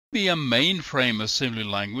IBM Mainframe Assembly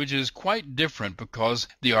language is quite different because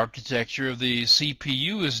the architecture of the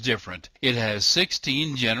CPU is different. It has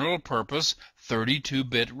 16 general-purpose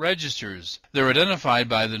 32-bit registers. They're identified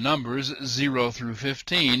by the numbers 0 through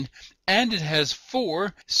 15, and it has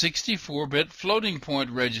 4 64-bit floating-point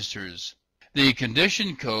registers. The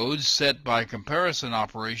condition code set by comparison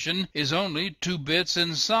operation is only 2 bits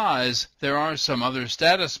in size. There are some other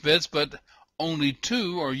status bits, but only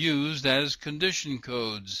 2 are used as condition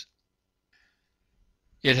codes.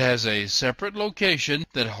 It has a separate location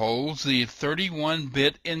that holds the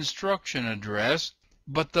 31-bit instruction address,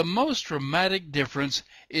 but the most dramatic difference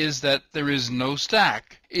is that there is no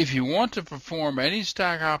stack. If you want to perform any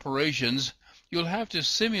stack operations, you'll have to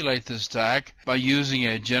simulate the stack by using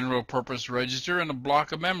a general-purpose register and a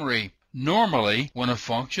block of memory. Normally, when a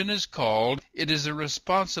function is called, it is the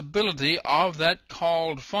responsibility of that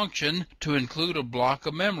called function to include a block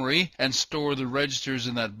of memory and store the registers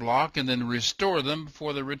in that block and then restore them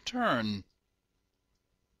before they return.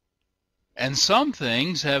 And some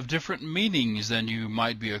things have different meanings than you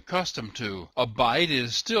might be accustomed to. A byte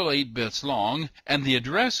is still 8 bits long, and the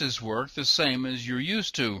addresses work the same as you're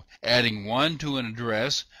used to. Adding 1 to an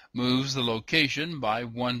address moves the location by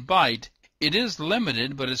 1 byte. It is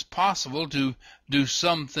limited, but it's possible to do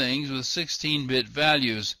some things with 16-bit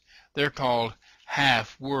values. They're called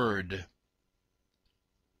half-word.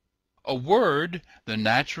 A word, the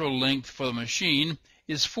natural length for the machine,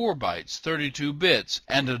 is 4 bytes, 32 bits,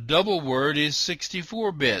 and a double word is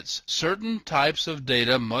 64 bits. Certain types of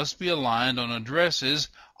data must be aligned on addresses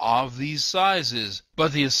of these sizes,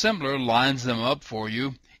 but the assembler lines them up for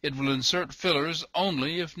you. It will insert fillers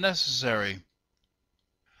only if necessary.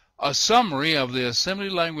 A summary of the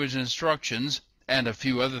assembly language instructions and a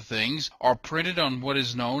few other things are printed on what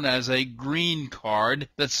is known as a green card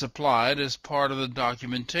that's supplied as part of the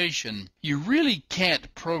documentation. You really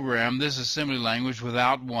can't program this assembly language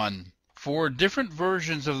without one. For different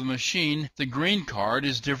versions of the machine, the green card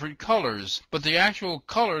is different colors, but the actual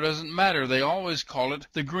color doesn't matter. They always call it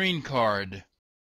the green card.